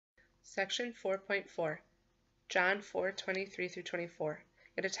Section 4.4, John 4:23-24.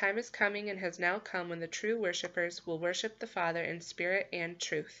 Yet a time is coming and has now come when the true worshippers will worship the Father in spirit and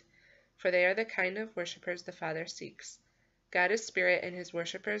truth, for they are the kind of worshippers the Father seeks. God is spirit, and his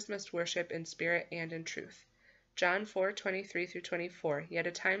worshippers must worship in spirit and in truth. John 4:23-24. Yet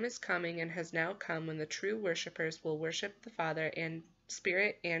a time is coming and has now come when the true worshippers will worship the Father in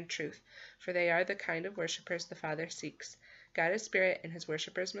spirit and truth, for they are the kind of worshippers the Father seeks. God is spirit, and his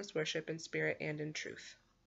worshippers must worship in spirit and in truth.